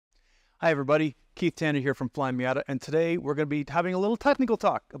Hi everybody, Keith Tanner here from Flyin Miata, and today we're going to be having a little technical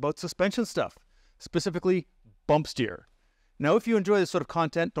talk about suspension stuff, specifically bump steer. Now if you enjoy this sort of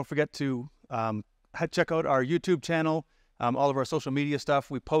content, don't forget to check out our YouTube channel, all of our social media stuff.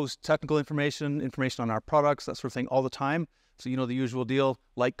 We post technical information on our products, that sort of thing all the time. So you know the usual deal,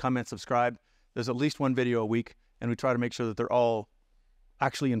 like, comment, subscribe. There's at least one video a week, and we try to make sure that they're all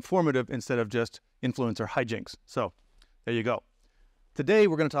actually informative instead of just influencer hijinks. So there you go. Today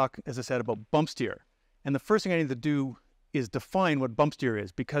we're going to talk, as I said, about bump steer. And the first thing I need to do is define what bump steer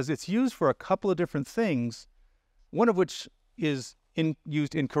is, because it's used for a couple of different things, one of which is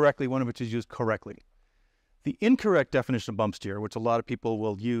used incorrectly, one of which is used correctly. The incorrect definition of bump steer, which a lot of people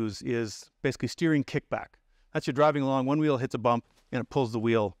will use, is basically steering kickback. That's you're driving along, one wheel hits a bump, and it pulls the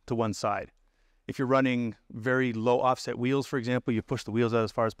wheel to one side. If you're running very low offset wheels, for example, you push the wheels out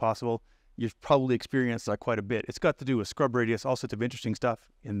as far as possible, you've probably experienced that quite a bit. It's got to do with scrub radius, all sorts of interesting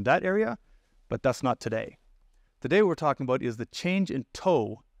stuff in that area, but that's not today. Today what we're talking about is the change in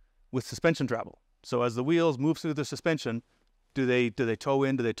toe with suspension travel. So as the wheels move through the suspension, do they toe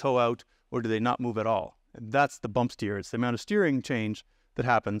in, do they toe out, or do they not move at all? And that's the bump steer. It's the amount of steering change that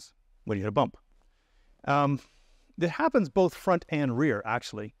happens when you hit a bump. It happens both front and rear,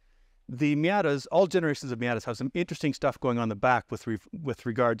 actually. The Miatas, all generations of Miatas, have some interesting stuff going on in the back with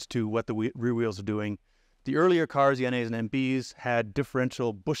regards to what the rear wheels are doing. The earlier cars, the NAs and MBs, had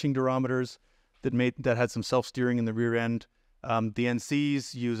differential bushing durometers that had some self-steering in the rear end. The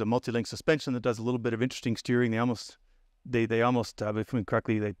NCs use a multi-link suspension that does a little bit of interesting steering. They almost, if I remember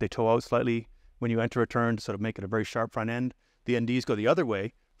correctly, they toe out slightly when you enter a turn to sort of make it a very sharp front end. The NDs go the other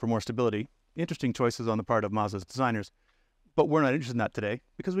way for more stability. Interesting choices on the part of Mazda's designers. But we're not interested in that today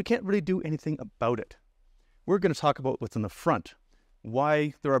because we can't really do anything about it. We're going to talk about what's in the front,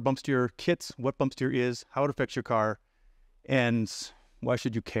 why there are bump steer kits, what bump steer is, how it affects your car, and why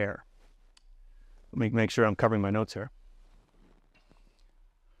should you care. Let me make sure I'm covering my notes here.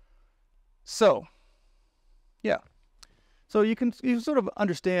 So, yeah. So you sort of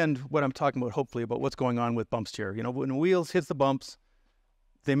understand what I'm talking about, hopefully, about what's going on with bump steer. You know, when the wheels hits the bumps,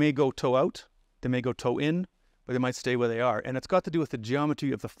 they may go toe out, they may go toe in, but they might stay where they are. And it's got to do with the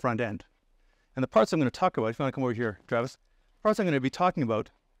geometry of the front end. And the parts I'm going to talk about, if you want to come over here, Travis, the parts I'm going to be talking about,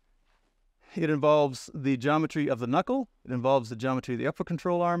 it involves the geometry of the knuckle, it involves the geometry of the upper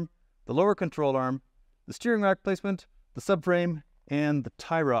control arm, the lower control arm, the steering rack placement, the subframe, and the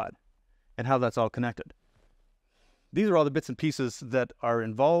tie rod, and how that's all connected. These are all the bits and pieces that are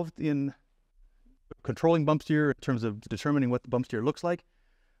involved in controlling bump steer in terms of determining what the bump steer looks like,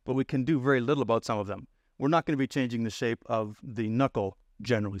 but we can do very little about some of them. We're not going to be changing the shape of the knuckle,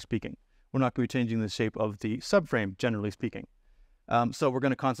 generally speaking. We're not going to be changing the shape of the subframe, generally speaking. So we're going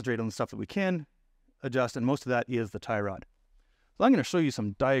to concentrate on the stuff that we can adjust, and most of that is the tie rod. So I'm going to show you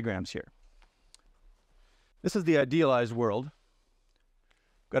some diagrams here. This is the idealized world.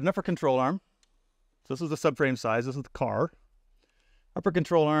 Got an upper control arm. So this is the subframe size. This is the car. Upper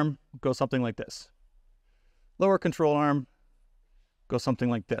control arm goes something like this. Lower control arm goes something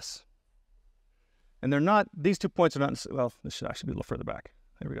like this. And they're not, these 2 points are not, well, this should actually be a little further back.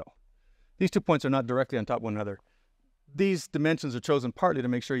 There we go. These 2 points are not directly on top of one another. These dimensions are chosen partly to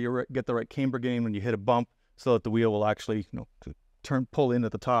make sure you get the right camber gain when you hit a bump, so that the wheel will actually, pull in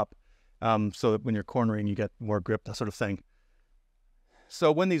at the top, so that when you're cornering, you get more grip, that sort of thing.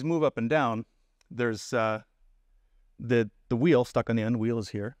 So when these move up and down, there's the wheel stuck on the end, wheel is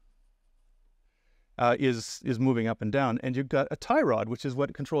here, is moving up and down, and you've got a tie rod, which is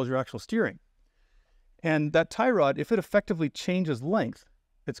what controls your actual steering. And that tie rod, if it effectively changes length,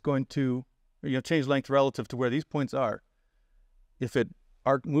 it's going to change length relative to where these points are. If it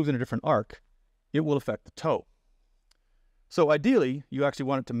moves in a different arc, it will affect the toe. So ideally, you actually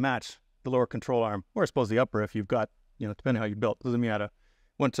want it to match the lower control arm, or I suppose the upper if you've got, depending on how you built. This is a Miata.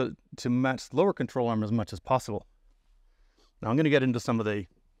 Want to match the lower control arm as much as possible. Now I'm going to get into some of the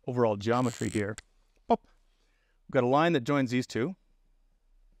overall geometry here. We've got a line that joins these two.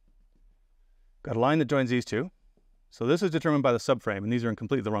 Got a line that joins these two. So this is determined by the subframe, and these are in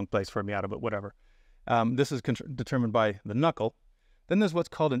completely the wrong place for a Miata, but whatever. This is determined by the knuckle. Then there's what's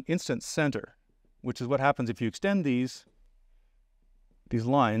called an instant center, which is what happens if you extend these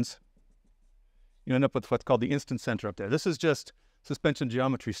lines. You end up with what's called the instant center up there. This is just suspension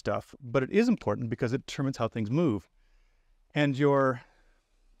geometry stuff, but it is important because it determines how things move. And your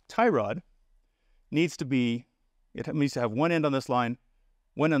tie rod needs to have one end on this line,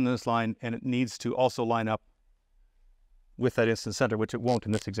 one end on this line, and it needs to also line up with that instant center, which it won't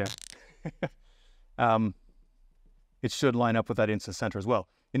in this example. It should line up with that instant center as well.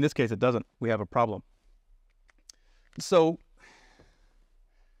 In this case, it doesn't. We have a problem. So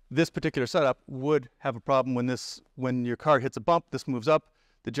This particular setup would have a problem when your car hits a bump, this moves up,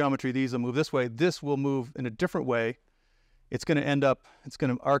 the geometry, these will move this way, this will move in a different way. It's going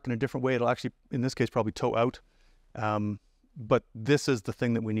to arc in a different way. It'll actually, in this case, probably toe out. But this is the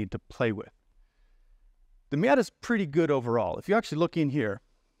thing that we need to play with. The Miata's pretty good overall. If you actually look in here,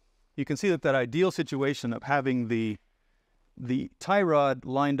 you can see that ideal situation of having the tie rod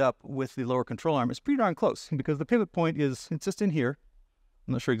lined up with the lower control arm is pretty darn close, because the pivot point it's just in here.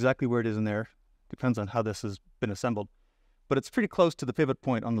 I'm not sure exactly where it is in there. Depends on how this has been assembled. But it's pretty close to the pivot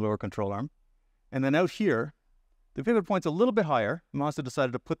point on the lower control arm. And then out here, the pivot point's a little bit higher. Mazda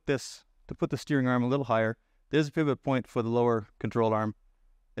decided to put the steering arm a little higher. There's a pivot point for the lower control arm.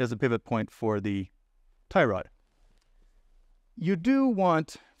 There's a pivot point for the tie rod. You do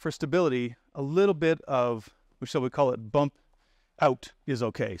want, for stability, a little bit of, shall we call it, bump out is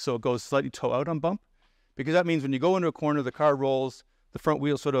okay. So it goes slightly toe out on bump, because that means when you go into a corner, the car rolls, the front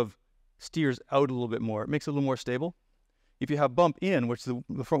wheel sort of steers out a little bit more. It makes it a little more stable. If you have bump in, which the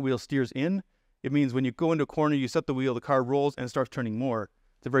front wheel steers in, it means when you go into a corner, you set the wheel, the car rolls, and it starts turning more.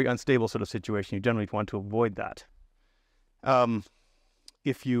 It's a very unstable sort of situation. You generally want to avoid that.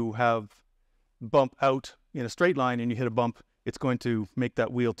 If you have bump out in a straight line and you hit a bump, it's going to make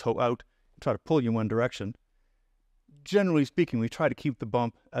that wheel toe out and try to pull you in one direction. Generally speaking, we try to keep the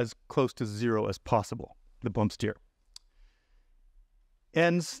bump as close to zero as possible, the bump steer.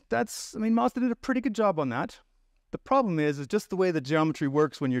 And Mazda did a pretty good job on that. The problem is just the way the geometry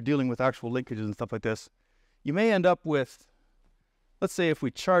works when you're dealing with actual linkages and stuff like this. You may end up with, let's say if we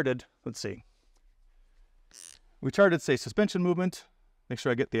charted, say suspension movement. Make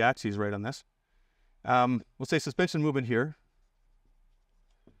sure I get the axes right on this. We'll say suspension movement here.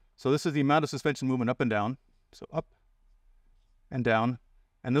 So this is the amount of suspension movement up and down. So up and down.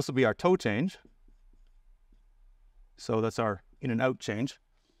 And this will be our toe change. So that's our in and out change.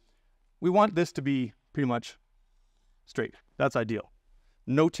 We want this to be pretty much straight. That's ideal.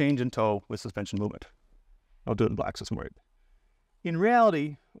 No change in toe with suspension movement. I'll do it in black so it's more. In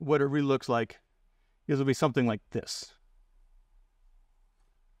reality, what it really looks like is it'll be something like this.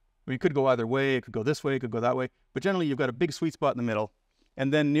 You could go either way, it could go this way, it could go that way, but generally you've got a big sweet spot in the middle,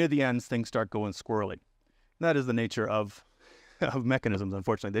 and then near the ends things start going squirrely. And that is the nature of mechanisms,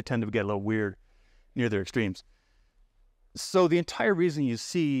 unfortunately. They tend to get a little weird near their extremes. So the entire reason you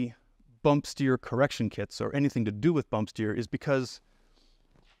see bump steer correction kits or anything to do with bump steer is because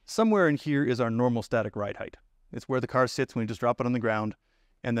somewhere in here is our normal static ride height. It's where the car sits when we just drop it on the ground,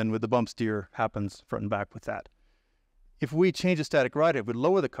 and then with the bump steer happens front and back with that. If we change the static ride height, we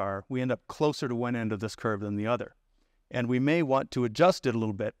lower the car, we end up closer to one end of this curve than the other. And we may want to adjust it a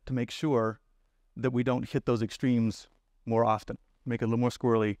little bit to make sure that we don't hit those extremes more often. Make it a little more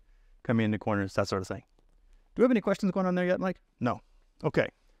squirrely, coming into corners, that sort of thing. Do we have any questions going on there yet, Mike? No. Okay.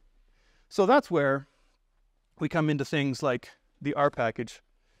 So that's where we come into things like the R package,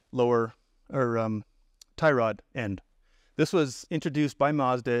 lower or tie rod end. This was introduced by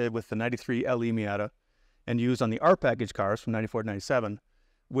Mazda with the 93 LE Miata and used on the R package cars from 94 to 97,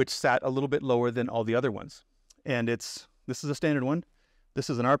 which sat a little bit lower than all the other ones. And this is a standard one. This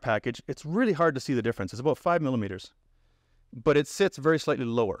is an R package. It's really hard to see the difference. It's about 5 millimeters, but it sits very slightly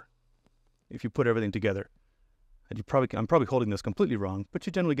lower if you put everything together. And I'm probably holding this completely wrong, but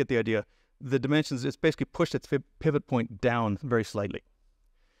you generally get the idea. The dimensions, it's basically pushed its pivot point down very slightly.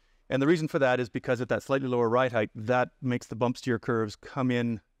 And the reason for that is because at that slightly lower ride height, that makes the bump steer curves come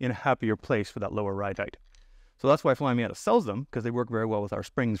in a happier place for that lower ride height. So that's why Flyin Miata sells them, because they work very well with our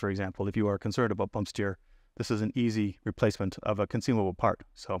springs, for example. If you are concerned about bump steer, this is an easy replacement of a consumable part.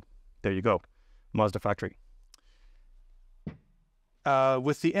 So there you go, Mazda Factory.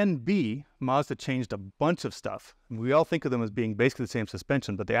 With the NB, Mazda changed a bunch of stuff. We all think of them as being basically the same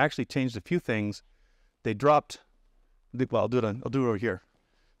suspension, but they actually changed a few things. They dropped, well, I'll do it over here.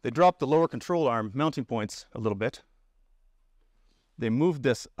 They dropped the lower control arm mounting points a little bit. They moved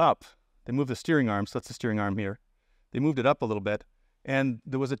this up. They moved the steering arm, so that's the steering arm here. They moved it up a little bit. And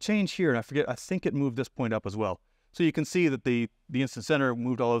there was a change here, and I think it moved this point up as well. So you can see that the instant center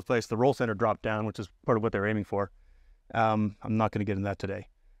moved all over the place. The roll center dropped down, which is part of what they're aiming for. I'm not going to get into that today.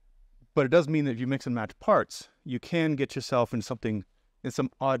 But it does mean that if you mix and match parts, you can get yourself in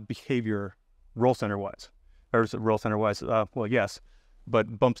some odd behavior roll center wise. Or is it roll center wise? Well, yes,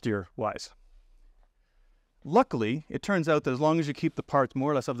 but bump steer wise. Luckily, it turns out that as long as you keep the parts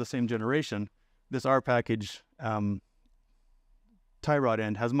more or less of the same generation, this R package tie rod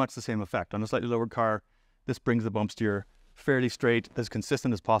end has much the same effect. On a slightly lower car, this brings the bump steer fairly straight, as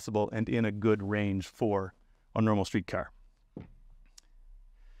consistent as possible, and in a good range for a normal street car.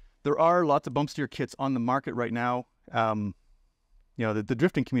 There are lots of bump steer kits on the market right now. you know, the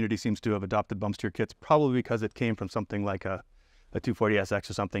drifting community seems to have adopted bump steer kits probably because it came from something like a 240SX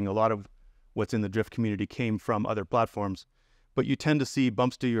or something. A lot of what's in the drift community came from other platforms, but you tend to see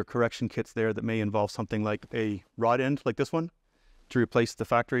bump steer correction kits there that may involve something like a rod end like this one to replace the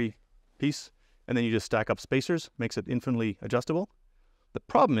factory piece, and then you just stack up spacers, makes it infinitely adjustable. The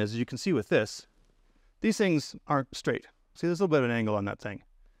problem is, as you can see with this, these things aren't straight. See, there's a little bit of an angle on that thing.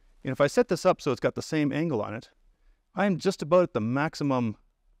 And if I set this up so it's got the same angle on it, I'm just about at the maximum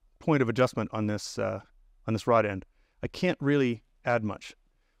point of adjustment on this rod end. I can't really add much,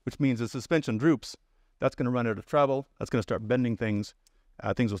 which means the suspension droops. That's going to run out of travel. That's going to start bending things.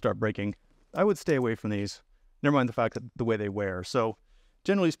 Things will start breaking. I would stay away from these. Never mind the fact that the way they wear. So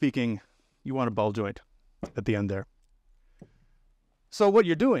generally speaking, you want a ball joint at the end there. So what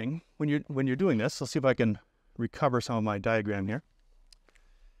you're doing when you're doing this, let's see if I can recover some of my diagram here.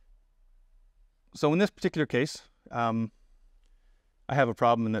 So in this particular case, I have a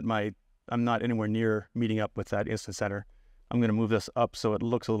problem in that I'm not anywhere near meeting up with that instant center. I'm going to move this up so it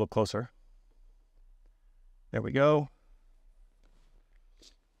looks a little closer. There we go.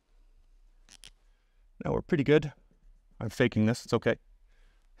 Now we're pretty good. I'm faking this. It's okay.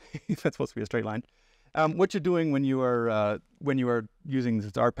 That's supposed to be a straight line. What you're doing when you are using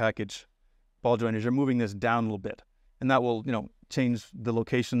this R package ball joint is you're moving this down a little bit, and that will, you know, change the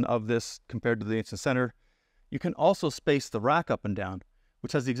location of this compared to the instant center. You can also space the rack up and down,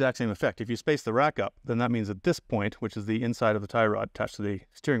 which has the exact same effect. If you space the rack up, then that means that this point, which is the inside of the tie rod attached to the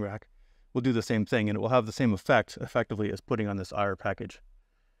steering rack, will do the same thing, and it will have the same effect effectively as putting on this R package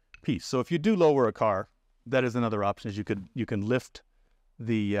piece. So if you do lower a car, that is another option. Is you can lift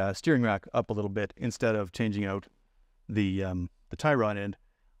the steering rack up a little bit instead of changing out the tie rod end.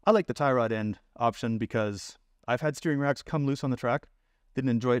 I like the tie rod end option because I've had steering racks come loose on the track,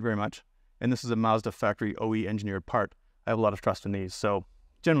 didn't enjoy it very much, and this is a Mazda Factory OE engineered part. I have a lot of trust in these, so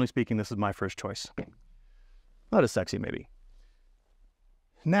generally speaking, this is my first choice. Not as sexy, maybe.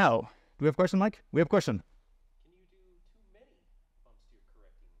 Now, do we have a question, Mike? We have a question. Can you do too many bump steer correcting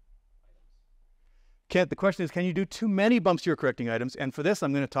items? Kent, the question is, can you do too many bump steer correcting items? And for this,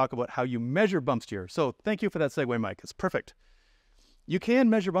 I'm going to talk about how you measure bump steer. So thank you for that segue, Mike. It's perfect. You can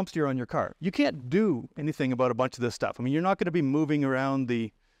measure bump steer on your car. You can't do anything about a bunch of this stuff. I mean, you're not going to be moving around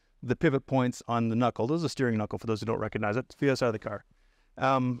the pivot points on the knuckle. This is a steering knuckle for those who don't recognize it. It's the other side of the car.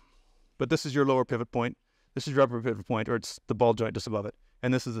 But this is your lower pivot point. This is your upper pivot point, or it's the ball joint just above it.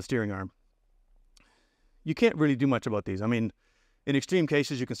 And this is the steering arm. You can't really do much about these. I mean, in extreme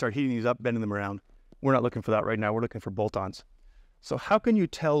cases, you can start heating these up, bending them around. We're not looking for that right now. We're looking for bolt-ons. So how can you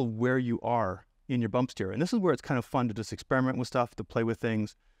tell where you are in your bump steer? And this is where it's kind of fun to just experiment with stuff, to play with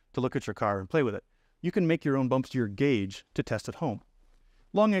things, to look at your car and play with it. You can make your own bump steer gauge to test at home.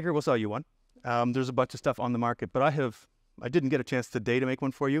 Longacre will sell you one. There's a bunch of stuff on the market, but I didn't get a chance today to make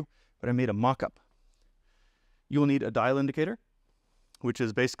one for you, but I made a mock-up. You will need a dial indicator, which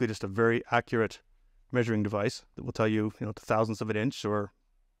is basically just a very accurate measuring device that will tell you, the thousandths of an inch or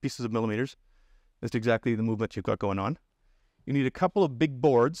pieces of millimeters. That's exactly the movement you've got going on. You need a couple of big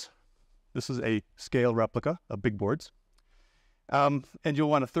boards. This is a scale replica of big boards. And you'll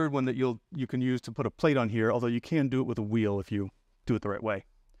want a third one that you can use to put a plate on here, although you can do it with a wheel if you do it the right way.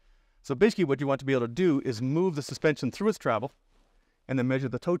 So basically what you want to be able to do is move the suspension through its travel and then measure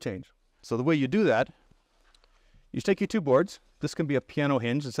the toe change. So the way you do that, you take your two boards. This can be a piano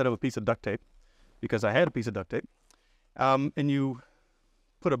hinge instead of a piece of duct tape, because I had a piece of duct tape. And you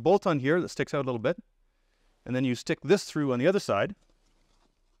put a bolt on here that sticks out a little bit, and then you stick this through on the other side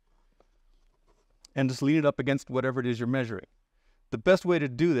and just lean it up against whatever it is you're measuring. The best way to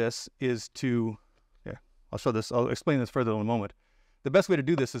do this is to, I'll explain this further in a moment. The best way to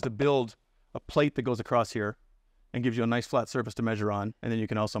do this is to build a plate that goes across here and gives you a nice flat surface to measure on, and then you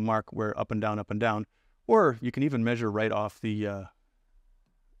can also mark where up and down, or you can even measure right off the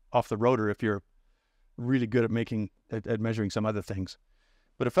rotor if you're really good at measuring some other things.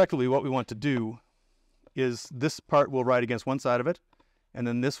 But effectively what we want to do is this part will ride against one side of it, and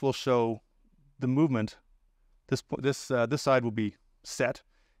then this will show the movement. This side will be set,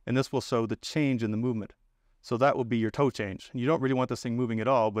 and this will show the change in the movement. So that will be your toe change. You don't really want this thing moving at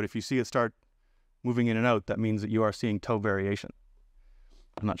all, but if you see it start moving in and out, that means that you are seeing toe variation.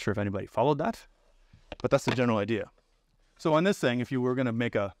 I'm not sure if anybody followed that, but that's the general idea. So on this thing, if you were going to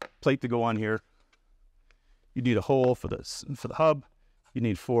make a plate to go on here, you need a hole for the hub. You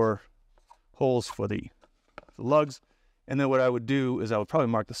need 4 holes for the lugs. And then what I would do is I would probably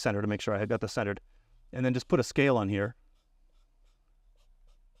mark the center to make sure I had got this centered, and then just put a scale on here.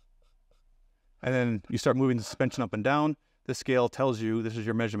 And then you start moving the suspension up and down. The scale tells you this is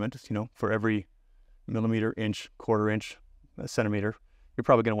your measurement, for every millimeter, inch, quarter inch, centimeter. You're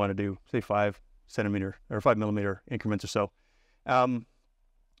probably going to want to do, say, 5 centimeter or 5 millimeter increments or so.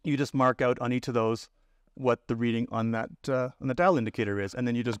 You just mark out on each of those what the reading on that on the dial indicator is, and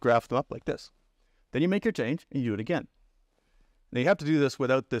then you just graph them up like this. Then you make your change and you do it again. Now you have to do this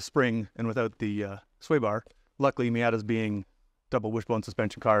without the spring and without the sway bar. Luckily, Miatas being double wishbone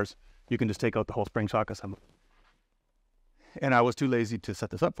suspension cars, you can just take out the whole spring shock assembly. And I was too lazy to set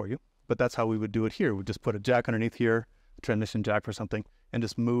this up for you, but that's how we would do it here. We'd just put a jack underneath here, a transmission jack for something, and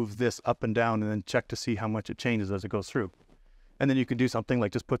just move this up and down and then check to see how much it changes as it goes through. And then you can do something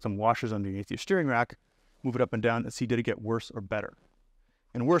like just put some washers underneath your steering rack, move it up and down and see, did it get worse or better?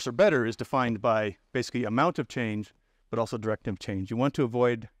 And worse or better is defined by basically amount of change, but also direction of change. You want to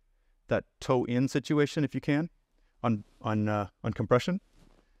avoid that toe-in situation if you can on compression.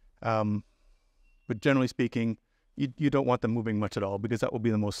 But generally speaking, you don't want them moving much at all because that will be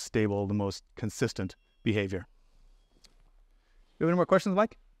the most stable, the most consistent behavior. You have any more questions,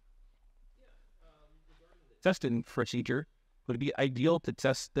 Mike? Regarding the testing procedure, would it be ideal to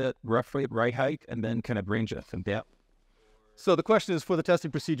test the rough ride height and then kind of range up and down? So the question is, for the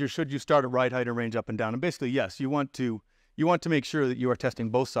testing procedure, should you start at ride height and range up and down? And basically, yes, you want to make sure that you are testing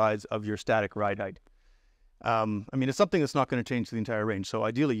both sides of your static ride height. I mean, it's something that's not going to change the entire range. So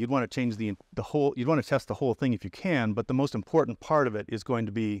ideally, you'd want to change the whole. You'd want to test the whole thing if you can. But the most important part of it is going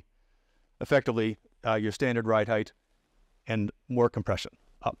to be, effectively, your standard ride height and more compression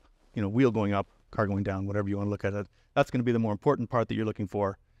up. You know, wheel going up, car going down, whatever you want to look at it. That's going to be the more important part that you're looking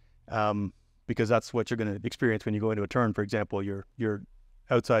for, because that's what you're going to experience when you go into a turn. For example, your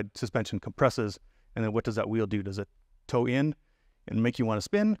outside suspension compresses, and then what does that wheel do? Does it toe in and make you want to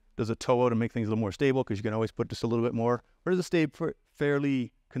spin? Does it toe out and make things a little more stable because you can always put just a little bit more? Or does it stay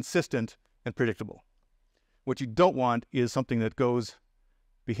fairly consistent and predictable? What you don't want is something that goes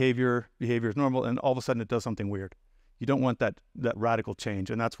behavior is normal, and all of a sudden it does something weird. You don't want that radical change,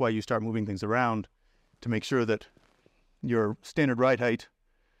 and that's why you start moving things around to make sure that your standard ride height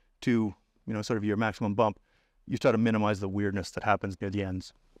to, you know, sort of your maximum bump, you try to minimize the weirdness that happens near the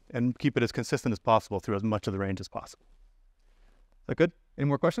ends and keep it as consistent as possible through as much of the range as possible. Is that good? Any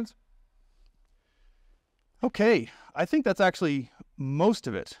more questions? Okay, I think that's actually most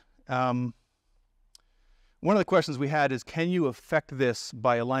of it. One of the questions we had is, can you affect this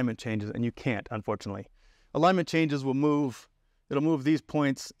by alignment changes? And you can't, unfortunately. Alignment changes will move, it'll move these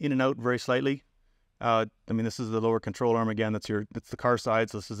points in and out very slightly. I mean, this is the lower control arm again. That's the car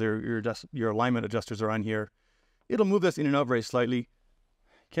side. So this is your alignment adjusters are on here. It'll move this in and out very slightly.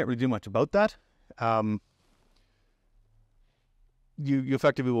 Can't really do much about that. You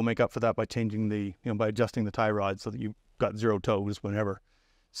effectively will make up for that by changing by adjusting the tie rod so that you've got zero toe just whenever.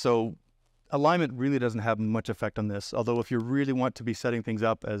 So alignment really doesn't have much effect on this. Although if you really want to be setting things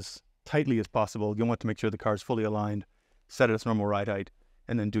up as tightly as possible, you want to make sure the car is fully aligned, set it at its normal ride height,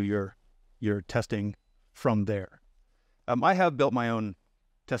 and then do your testing from there. I have built my own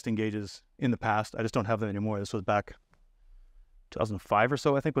testing gauges in the past. I just don't have them anymore. This was back 2005 or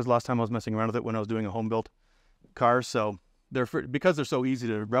so, I think, was the last time I was messing around with it when I was doing a home-built car. So because they're so easy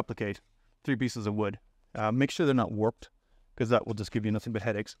to replicate, 3 pieces of wood. Make sure they're not warped, because that will just give you nothing but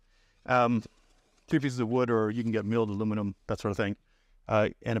headaches. 3 pieces of wood, or you can get milled aluminum, that sort of thing,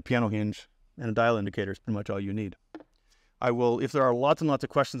 and a piano hinge and a dial indicator is pretty much all you need. If there are lots and lots of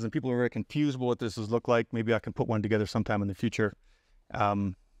questions and people are very confused about what this look like, maybe I can put one together sometime in the future,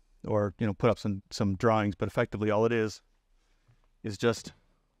 or put up some drawings. But effectively, all it is just a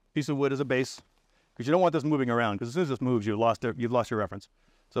piece of wood as a base, because you don't want this moving around. Because as soon as this moves, you've lost your reference.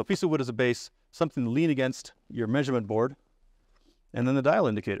 So a piece of wood as a base, something to lean against your measurement board, and then the dial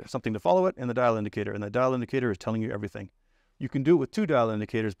indicator, something to follow it, and the dial indicator. And the dial indicator is telling you everything. You can do it with 2 dial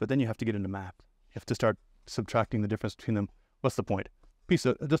indicators, but then you have to get into math. You have to start subtracting the difference between them. What's the point?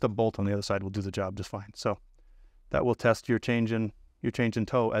 Just a bolt on the other side will do the job just fine. So that will test your change in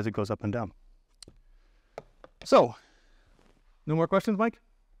toe as it goes up and down. So, no more questions, Mike?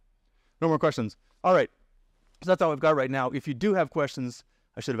 No more questions. All right. So that's all we've got right now. If you do have questions,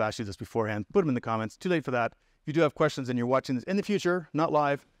 I should have asked you this beforehand. Put them in the comments. Too late for that. If you do have questions and you're watching this in the future, not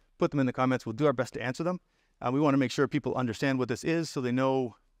live, put them in the comments. We'll do our best to answer them. We want to make sure people understand what this is, so they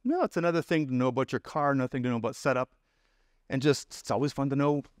know, it's another thing to know about your car, another thing to know about setup. And just, it's always fun to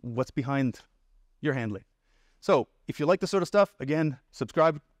know what's behind your handling. So if you like this sort of stuff, again,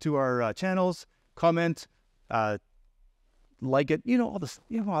 subscribe to our channels, comment, like it, all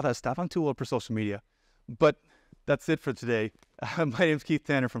that stuff. I'm too old for social media. But that's it for today. My name's Keith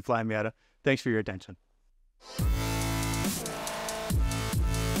Tanner from Flyin Miata. Thanks for your attention.